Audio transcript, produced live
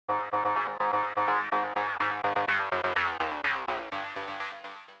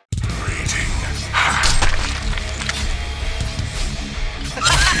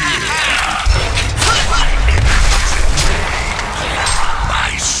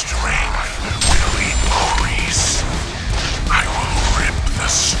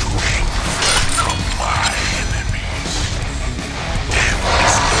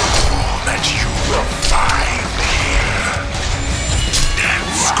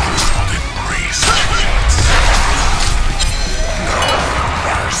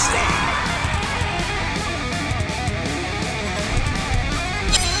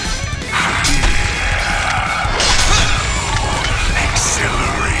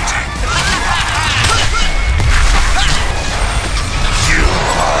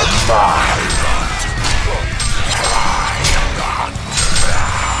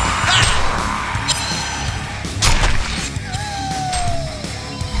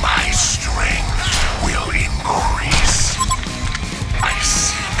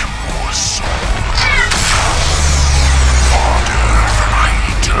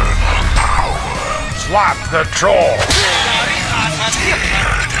Swap the troll.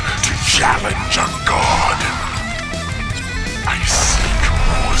 Dared to challenge a god. I seek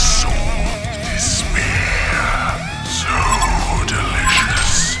more soul despair. So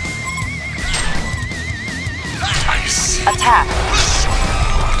delicious. I seek attack.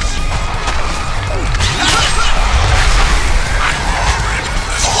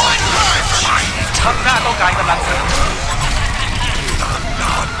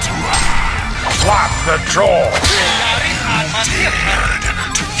 Not to Swap the troll. Dared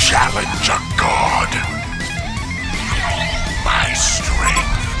to challenge a god. My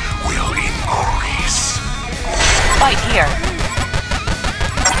strength will increase. Fight here.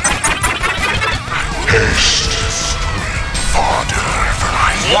 Haste. Fodder for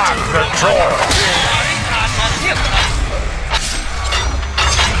my Swap the troll.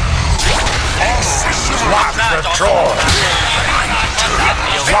 Swap the troll.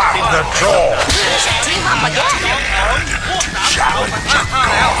 Swap the troll. Team up again. challenge a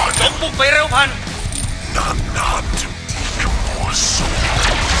god. None to take more soul.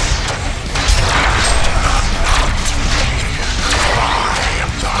 None to me. I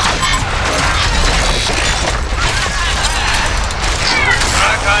am the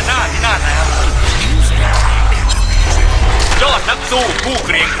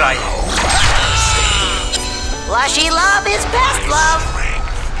Lushy love is best love.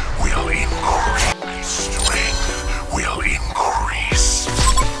 Will increase. My strength will increase.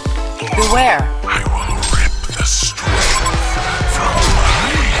 Beware. I will rip the strength from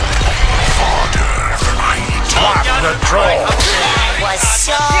my fodder for my Swap the troll. Was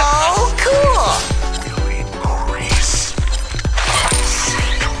so cool. will increase. I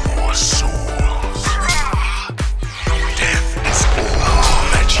seek more souls. Death is all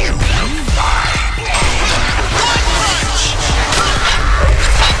that you will find.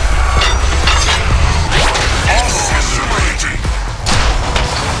 Accelerating.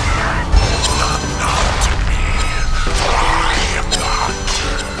 None to me, for I am the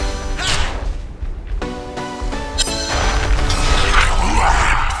hunter. I will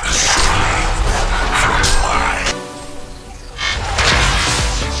rip the strength from my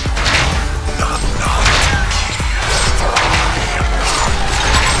none to me, for I am the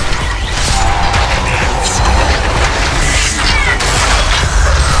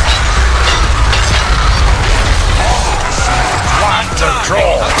Swap the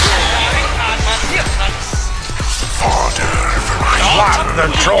troll. fodder for my Swap the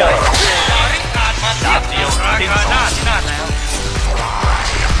troll.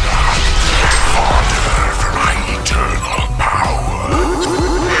 fodder for my eternal power.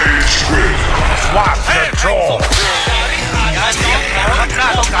 Swap the troll.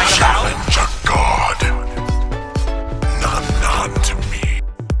 Challenge a god. None to me.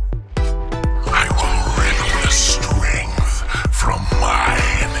 I will rip the strength from my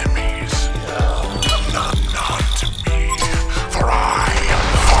enemies. None to me, for I am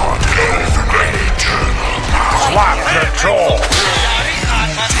fodder for my eternal power. Swap the troll.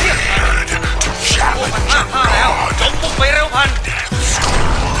 Dared to challenge a god. Death's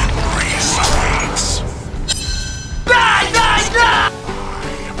golden grace awaits. I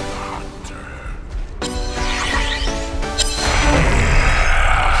am the hunter.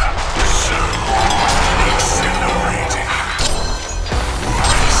 So exhilarating.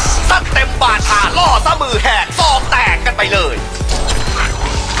 ซัดเต็มบาทาล่อซะมือแหกซองแตกกันไปเลย I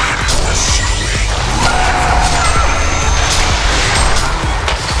will rip the strength.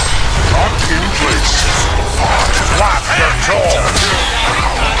 Lock in place. Swap the troll.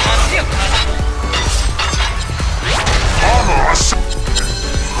 Armor assault.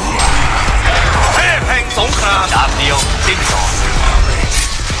 เทพแห่งสงครามดาบเดียวสิ้นสอง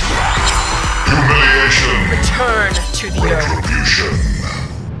Humiliation. Return to the earth. Retribution.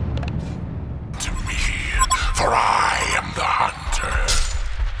 To me, for I am the hunter.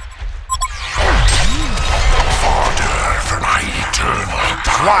 Fodder for my eternal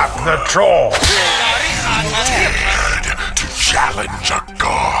power. Swap the troll. Dared to challenge a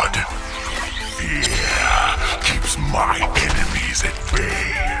god. Fear keeps my enemies at bay.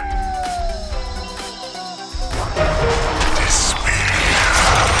 Despair.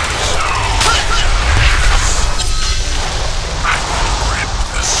 I will rip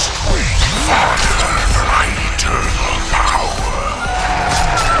the strength fodder for my eternal power.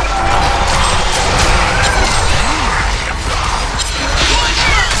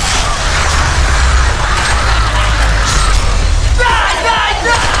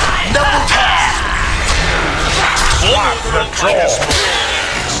 Double tap Swap the troll.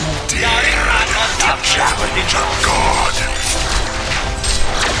 Dared to challenge a god.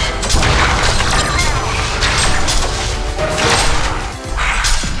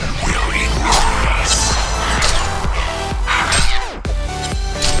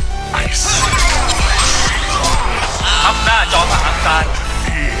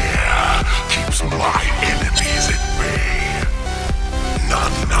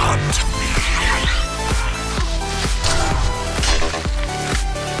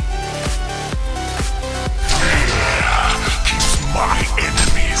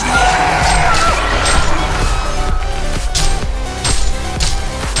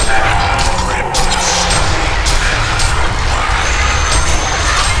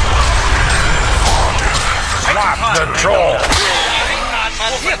 the troll มา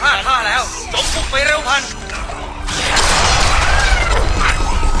เทียบข้าแล้วจงบุกไปเร็วพัน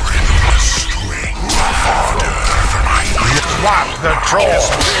Slap the troll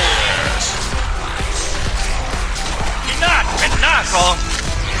พินาศเป็นหน้ากรอง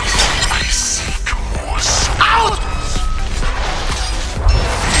out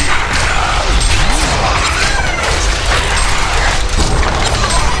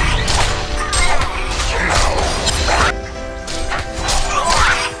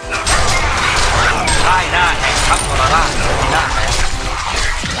ได้หน้าแห่งทัพโคราราพินาศแล้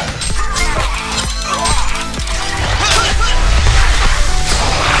ว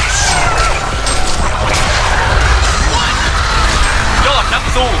ยอดนัก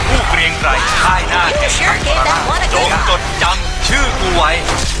สู้ผู้เกรียงไกรได้หน้าแห่งทัพโคราราจงจดจำชื่อกูไว้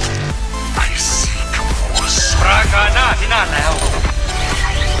ปราการหน้าพินาศแล้ว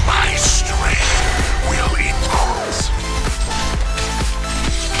My strength will increase.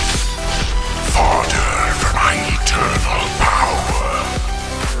 Fodder for my eternal power.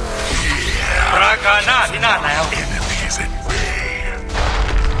 ปราการหน้าพินาศแล้ว Enemies at bay.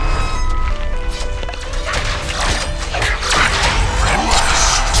 I will render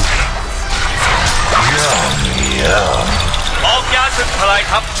strength. ออกยาศึกทลาย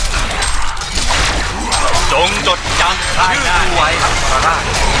ทัพจงจดจำชื่อกูไว้ทัพโครารา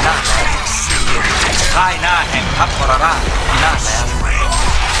พินาศแล้วค่ายหน้าแห่งทัพโคราราพินาศแล้ว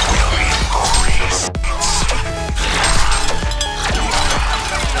Will increase.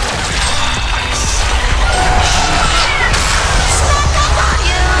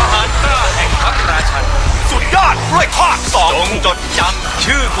 ทหารกล้าแห่งทัพราชัน สุดยอดด้วยภาคสอง จงจดจำ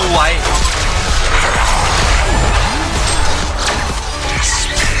ชื่อกูไว้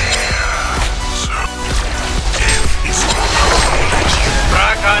ปร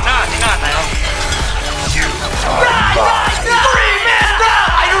าการหน้าพินาศแล้ว Three men down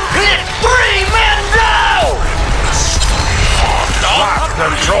I repeat 3 men down Slap the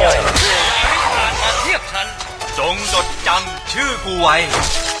troll มาเทียบฉันจงจดจำชื่อกูไว้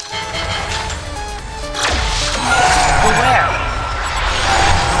Beware.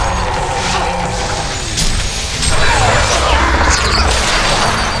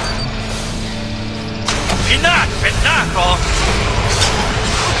 พินาศเป็นหน้ากรอง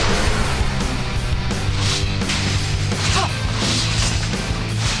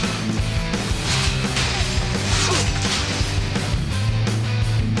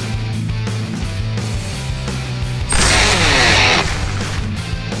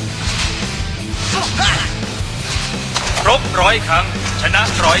รบ100 ครั้งชนะ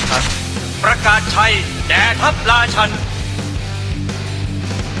100 ครั้งประกาศชัยแด่ทัพราชัน